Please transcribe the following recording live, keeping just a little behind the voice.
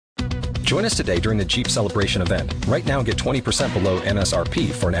Join us today during the Jeep Celebration event. Right now, get 20% below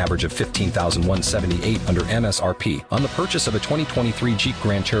MSRP for an average of $15,178 under MSRP on the purchase of a 2023 Jeep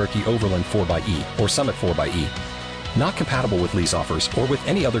Grand Cherokee Overland 4xE or Summit 4xE. Not compatible with lease offers or with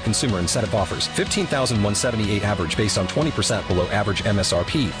any other consumer incentive offers. $15,178 average based on 20% below average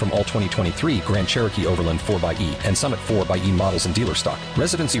MSRP from all 2023 Grand Cherokee Overland 4xE and Summit 4xE models in dealer stock.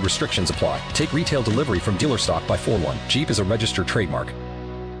 Residency restrictions apply. Take retail delivery from dealer stock by 4/1. Jeep is a registered trademark.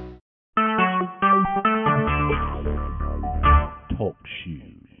 Talk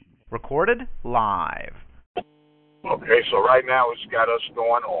shoes. Recorded live. Okay, so right now it's got us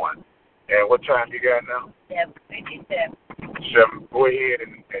going on. And what time you got now? 7:57. 7. Go ahead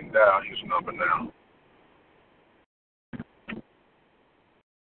and dial his number now.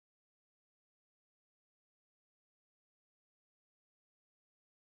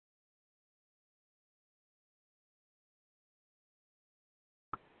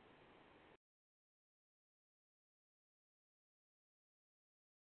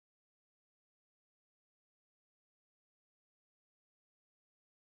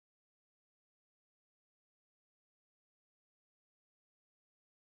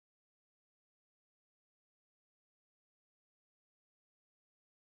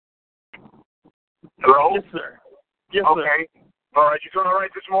 Hello? Yes, sir. Yes, okay. Sir. All right. You doing all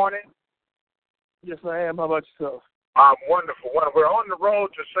right this morning? Yes, I am. How about yourself? Wonderful. Well, we're on the road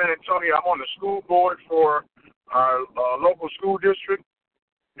to San Antonio. I'm on the school board for our local school district,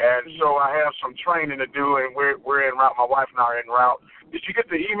 and so I have some training to do, and we're en route. My wife and I are en route. Did you get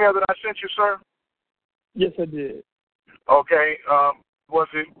the email that I sent you, sir? Yes, I did. Okay. Was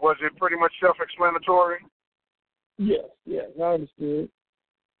it pretty much self-explanatory? Yes, I understood.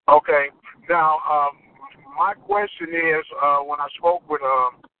 Okay. Now, my question is, when I spoke with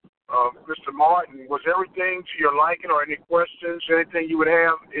Mr. Martin, was everything to your liking, or any questions, anything you would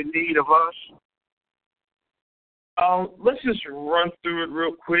have in need of us? Let's just run through it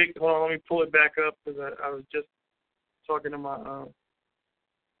real quick. Hold on, let me pull it back up because I was just talking to my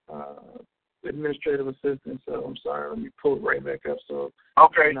administrative assistant, so I'm sorry. Let me pull it right back up. So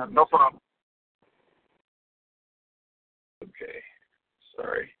okay, no problem. Okay,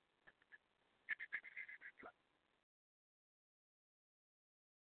 sorry.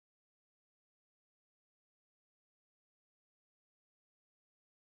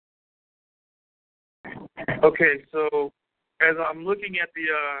 Okay, so as I'm looking at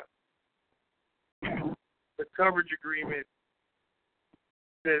the coverage agreement,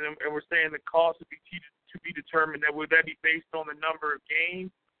 and we're saying the cost would be to be determined, would that be based on the number of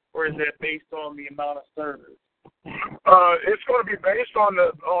games, or is that based on the amount of servers? It's going to be based on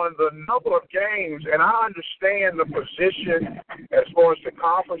the number of games, and I understand the position as far as the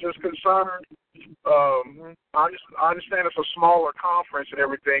conference is concerned. I understand it's a smaller conference and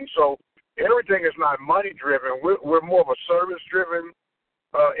everything, so everything is not money driven. We're more of a service driven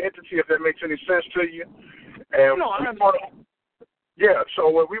entity, if that makes any sense to you. And no, I understand. Yeah, so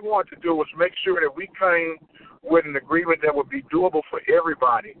what we want to do was make sure that we came with an agreement that would be doable for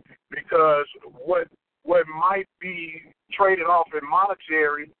everybody, because what might be traded off in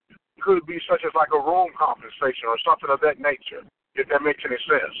monetary could be such as like a room compensation or something of that nature, if that makes any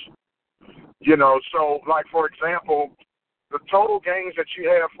sense. You know, so like, for example, the total games that you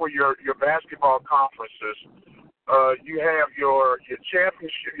have for your basketball conferences, you have your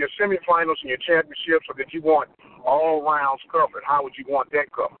championship, your semifinals and your championships, or that you want all rounds covered. How would you want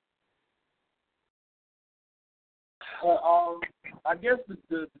that covered? I guess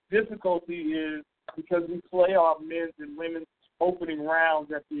the difficulty is because we play our men's and women's opening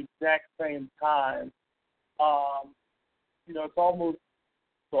rounds at the exact same time. It's almost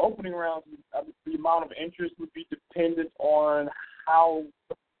the opening rounds. The amount of interest would be dependent on how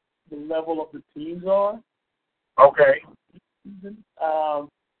the level of the teams are. Okay.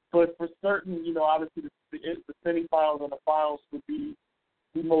 But for certain, obviously the semifinals and the finals would be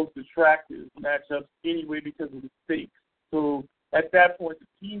the most attractive matchups anyway because of the stakes. So at that point, the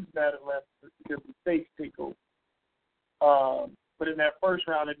teams matter less because the stakes take over. But in that first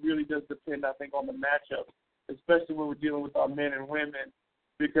round, it really does depend, I think, on the matchup, especially when we're dealing with our men and women,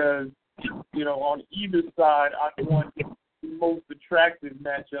 because, on either side, I want the most attractive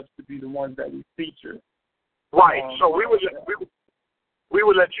matchups to be the ones that we feature. Right. So we would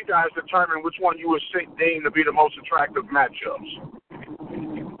let you guys determine which one you would deem to be the most attractive matchups.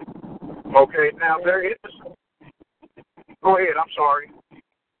 Okay. Now there is. Go ahead. I'm sorry.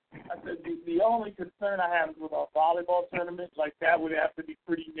 I said the only concern I have is with our volleyball tournament. Like, that would have to be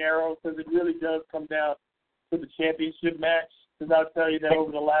pretty narrow because it really does come down to the championship match. Because I'll tell you that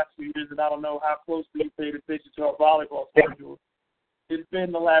over the last few years, and I don't know how closely you paid attention to our volleyball schedule, it's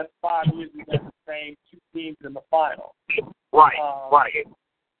been the last 5 years we've had the same two teams in the final. Right, right.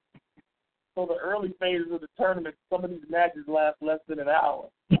 So the early phases of the tournament, some of these matches last less than an hour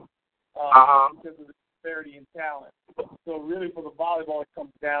because of the disparity in talent. So really for the volleyball, it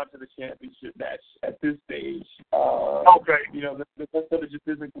comes down to the championship match at this stage. Okay. You know, the rest of it just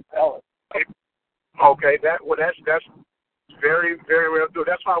isn't compelling. Okay, that's very, very well done.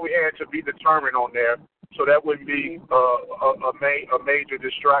 That's why we had to be determined on there, so that wouldn't be a major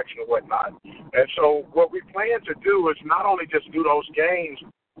distraction or whatnot. And so what we plan to do is not only just do those games,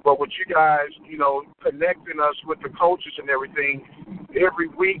 but with you guys, you know, connecting us with the coaches and everything. Every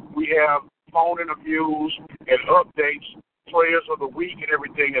week we have phone interviews and updates, players of the week and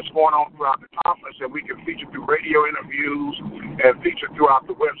everything that's going on throughout the conference, and we can feature through radio interviews and feature throughout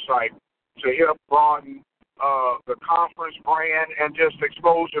the website to help broaden the conference brand and just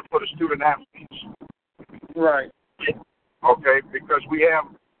exposure for the student athletes. Right. Okay, because we have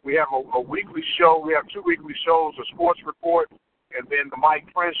a weekly show. We have 2 weekly shows, a sports report, and then the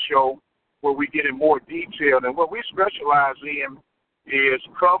Mike Prince show, where we get in more detail. And what we specialize in is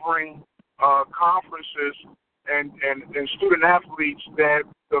covering conferences and student athletes that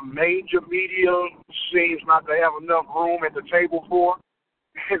the major media seems not to have enough room at the table for.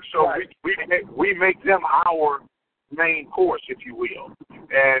 And so we make them our main course, if you will.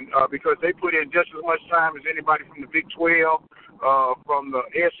 And because they put in just as much time as anybody from the Big 12, from the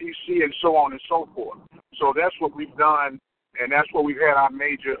SEC, and so on and so forth. So that's what we've done, and that's what we've had our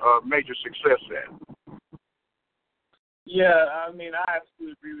major success at. Yeah, I mean, I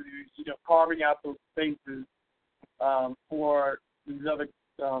absolutely agree with you. You know, carving out those spaces for these other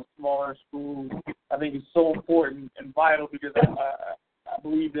smaller schools, I think is so important and vital, because I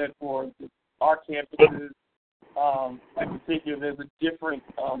believe that for our campuses, in particular, there's a different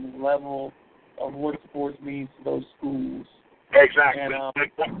level of what sports means to those schools. Exactly. And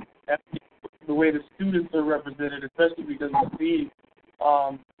the way the students are represented, especially because we see,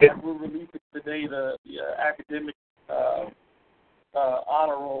 we're releasing today the academic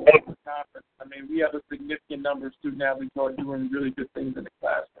honor roll of the conference. I mean, we have a significant number of student athletes who are doing really good things in the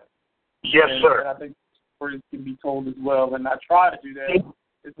classroom. Yes, sir. And I think stories can be told as well. And I try to do that.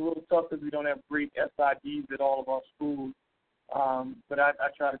 It's a little tough because we don't have great SIDs at all of our schools. But I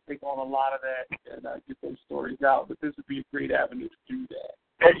try to take on a lot of that and get those stories out. But this would be a great avenue to do that.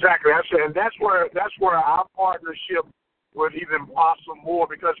 Exactly. And that's where our partnership would even blossom more,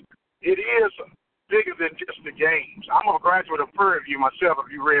 because it is bigger than just the games. I'm a graduate of Prairie myself,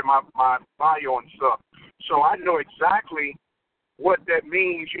 if you read my bio and stuff. So I know exactly what that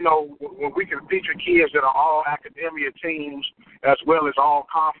means, you know, when we can feature kids that are all academia teams as well as all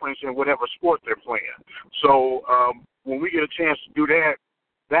conference and whatever sport they're playing. So when we get a chance to do that,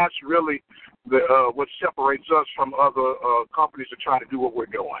 that's really what separates us from other companies that try to do what we're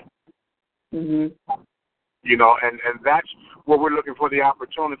doing. Mm-hmm. You know, and that's what we're looking for, the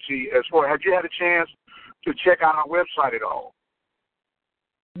opportunity. As far, have you had a chance to check out our website at all?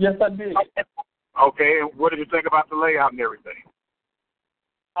 Yes, I did. Okay, and what did you think about the layout and everything?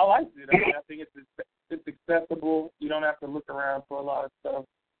 I liked it. I mean, I think it's accessible. You don't have to look around for a lot of stuff.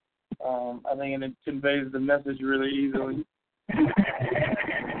 I think it conveys the message really easily.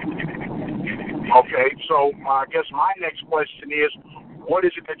 Okay, so I guess my next question is, what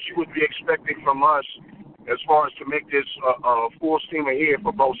is it that you would be expecting from us as far as to make this full steam ahead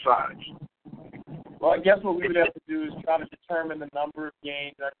for both sides? Well, I guess what we would have to do is try to determine the number of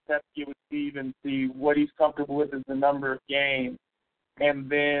games. I just have to get with Steve and see what he's comfortable with as the number of games, and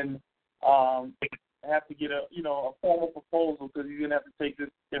then have to get a formal proposal, because he's gonna have to take this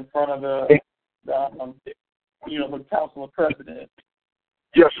in front of the council of presidents.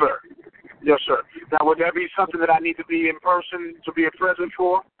 Yes, sir. Yes, sir. Now, would that be something that I need to be in person to be a present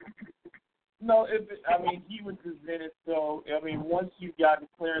for? No, he would present it. So, once you've gotten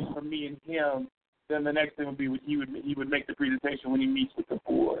clearance from me and him, then the next thing would be he would make the presentation when he meets with the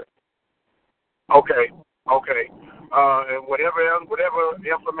board. Okay. And whatever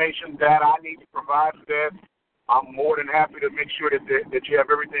information that I need to provide for that, I'm more than happy to make sure that you have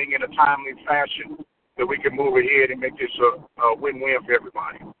everything in a timely fashion, that we can move ahead and make this a win-win for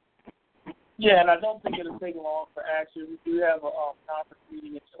everybody. Yeah, and I don't think it'll take long for action. We do have a conference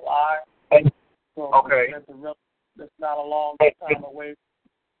meeting in July. So okay. That's not a long time away.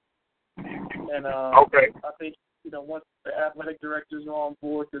 And I think, once the athletic directors are on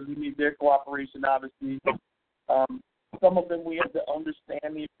board, because we need their cooperation, obviously. Some of them we have to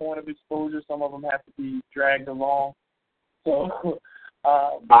understand the point of exposure. Some of them have to be dragged along. So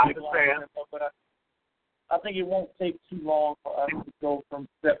I understand. But I think it won't take too long for us to go from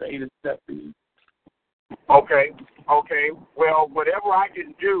step A to step B. Okay. Well, whatever I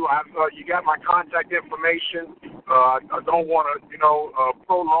can do, you got my contact information. I don't want to,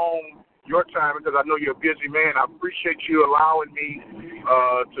 prolong your time because I know you're a busy man. I appreciate you allowing me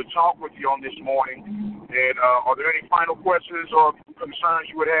to talk with you on this morning. And are there any final questions or concerns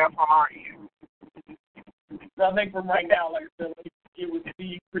you would have from our end? I think from right now, like I said, it would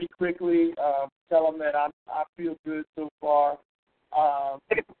be pretty quickly. Tell them that I feel good so far.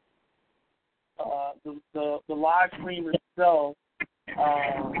 The live stream itself,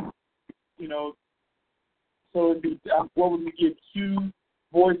 so it'd be what would we get? 2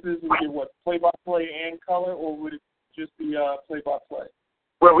 voices? Would we get play-by-play and color, or would it just be play-by-play?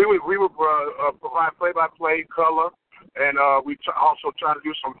 Well, we would provide play-by-play, color, and we also try to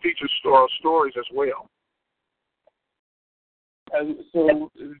do some feature stories as well.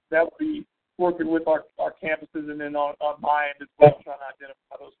 So that would be working with our campuses, and then on my end as well, trying to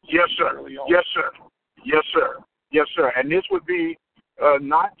identify those. Yes, sir. Yes, sir. And this would be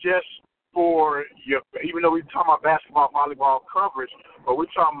not just for even though we're talking about basketball, volleyball coverage, but we're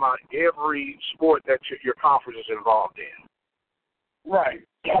talking about every sport that your conference is involved in. Right.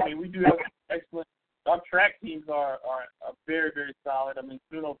 I mean, we do have excellent. Our track teams are very, very solid. I mean,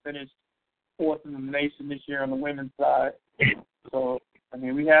 Suno finished 4th in the nation this year on the women's side. So, I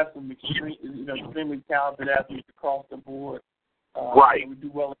mean, we have some extremely talented athletes across the board. Right. We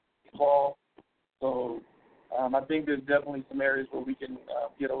do well in baseball. So, I think there's definitely some areas where we can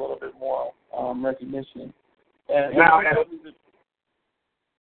get a little bit more recognition.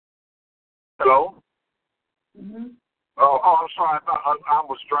 Hello? Mm-hmm. Oh, I'm sorry. I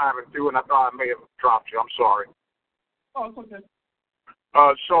was driving through, and I thought I may have dropped you. I'm sorry. Oh, it's okay.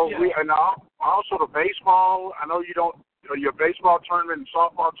 We and also the baseball. I know you don't. Your baseball tournament and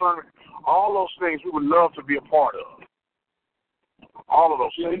softball tournament. All those things we would love to be a part of. All of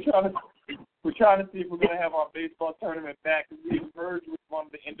those things. We're trying to see if we're going to have our baseball tournament back. We merged with one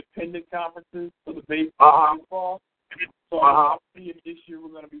of the independent conferences for the baseball. So I see if this year we're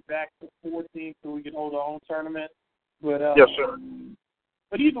going to be back to 14 so we can hold our own tournament. But yes, sir.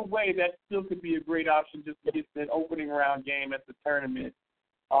 But either way, that still could be a great option just to get that opening round game at the tournament,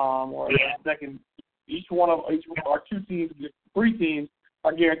 or the second. Each one of our 2 teams, 3 teams,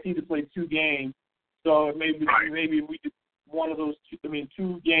 are guaranteed to play 2 games. So maybe we did one of those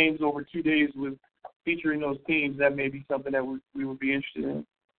 2 games over 2 days with featuring those teams. That may be something that we would be interested in.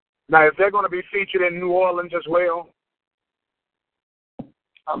 Now, is that going to be featured in New Orleans as well?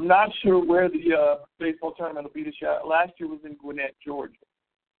 I'm not sure where the baseball tournament will be this year. Last year was in Gwinnett, Georgia.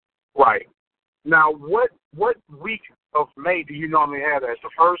 Right. Now, what week of May do you normally have that? It's the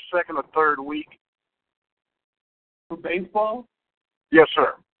first, second, or third week? For baseball? Yes,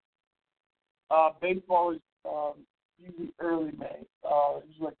 sir. Baseball is usually early May.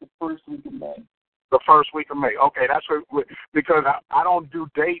 It's like the first week of May. The first week of May. Okay, that's what, because I don't do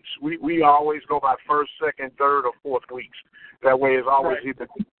dates. We always go by first, second, third, or fourth weeks. That way, it's always either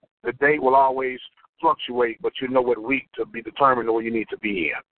the date will always fluctuate, but you know what week to be determined where you need to be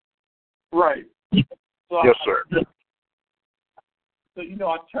in. Right. So yes, sir. So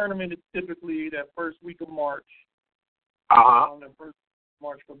our tournament is typically that first week of March. The first week of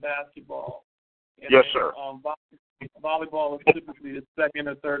March for basketball. And yes, then, sir. Volleyball is typically the second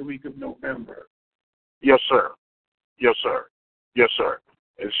or third week of November. Yes, sir. Yes, sir. Yes, sir.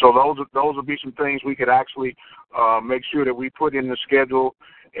 And so those would be some things we could actually make sure that we put in the schedule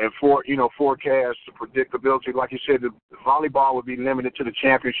and forecast the predictability. Like you said, the volleyball would be limited to the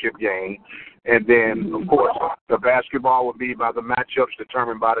championship game, and then of course the basketball would be by the matchups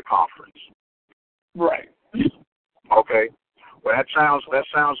determined by the conference. Right. Okay. Well, that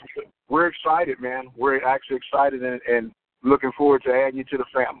sounds good. We're excited, man. We're actually excited and looking forward to adding you to the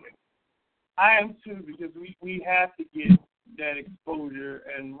family. I am too, because we have to get that exposure,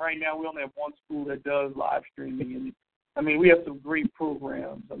 and right now we only have one school that does live streaming, and I mean we have some great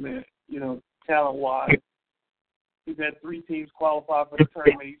programs. I mean, talent-wise, we've had 3 teams qualify for the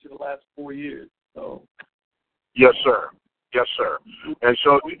tournament each of the last 4 years. So. Yes, sir. Yes, sir. And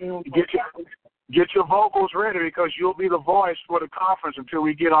so get your vocals ready because you'll be the voice for the conference until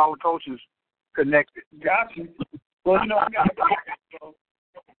we get all the coaches connected. Got you. Well, I got it.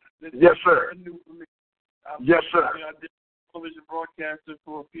 Yes, sir. Yes, sir. I did television broadcaster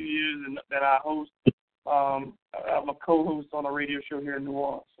for a few years, and that I host. I'm a co-host on a radio show here in New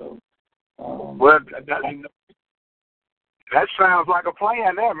Orleans. So, that sounds like a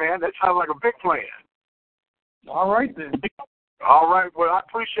plan there, man. That sounds like a big plan. All right, then. All right. Well, I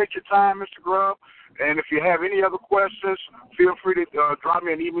appreciate your time, Mr. Grubb. And if you have any other questions, feel free to drop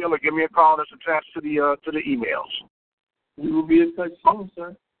me an email or give me a call that's attached to the emails. We will be in touch soon,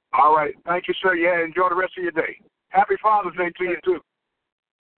 sir. All right. Thank you, sir. Yeah, enjoy the rest of your day. Happy Father's Day to you, too.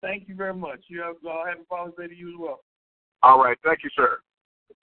 Thank you very much. You have happy Father's Day to you as well. All right. Thank you, sir.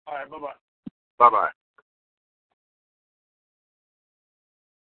 All right. Bye-bye. Bye-bye.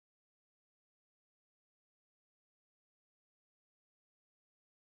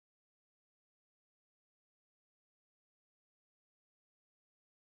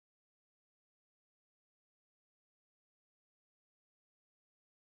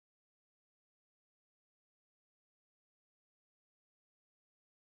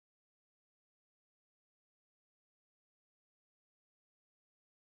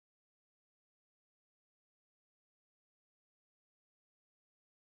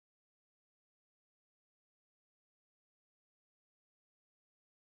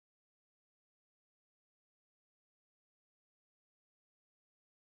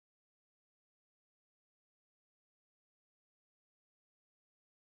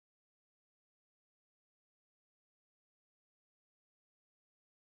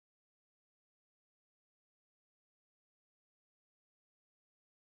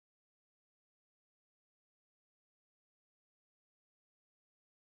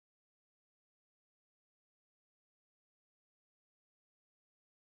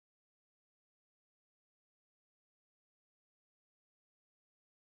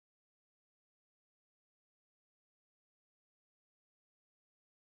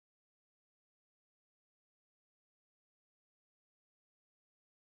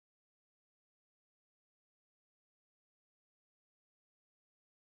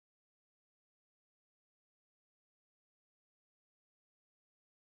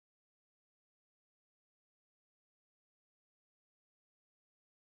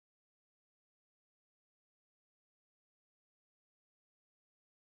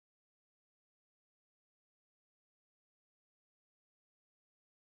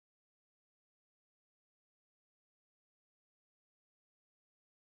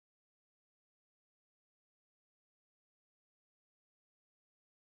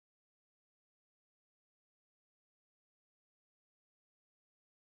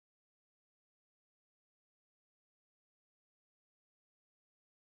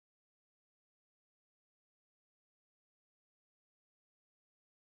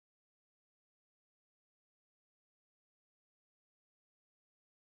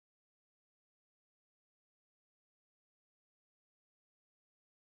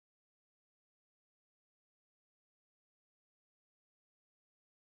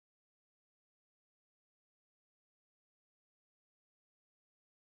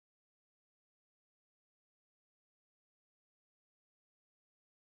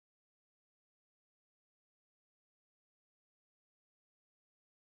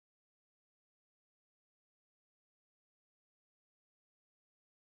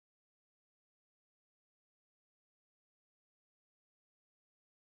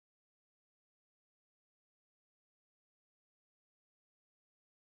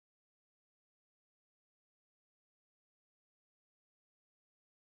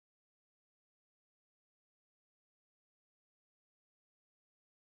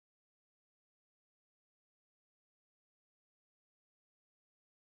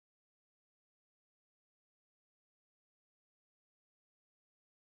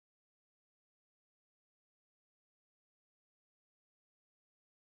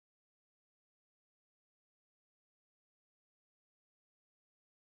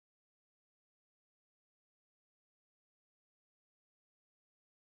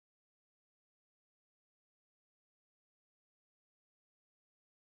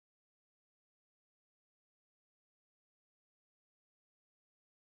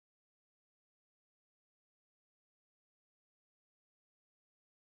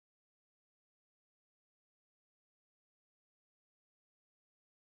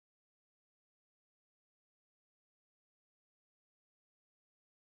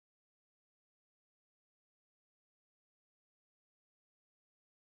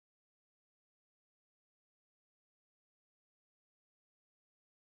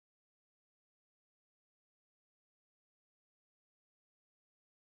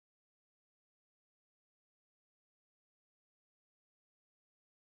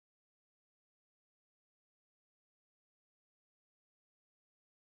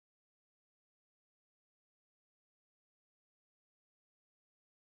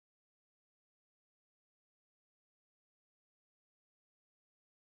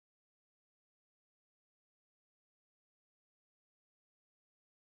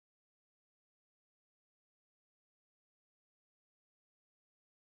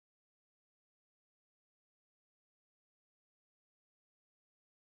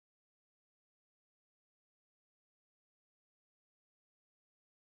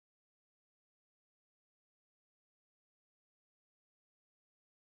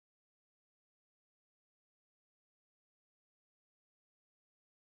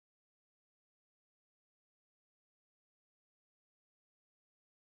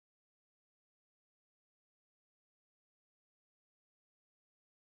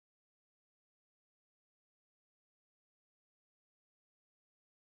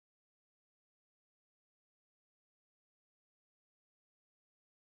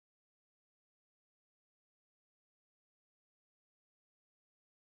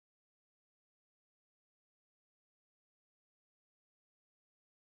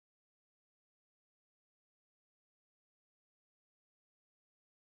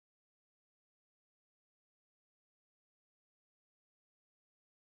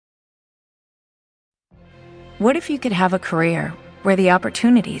 What if you could have a career where the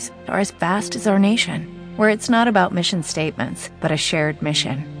opportunities are as vast as our nation, where it's not about mission statements, but a shared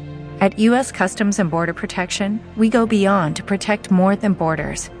mission? At U.S. Customs and Border Protection, we go beyond to protect more than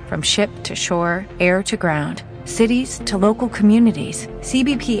borders. From ship to shore, air to ground, cities to local communities,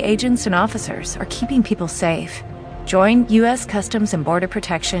 CBP agents and officers are keeping people safe. Join U.S. Customs and Border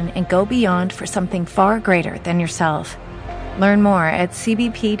Protection and go beyond for something far greater than yourself. Learn more at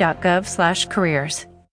cbp.gov/careers.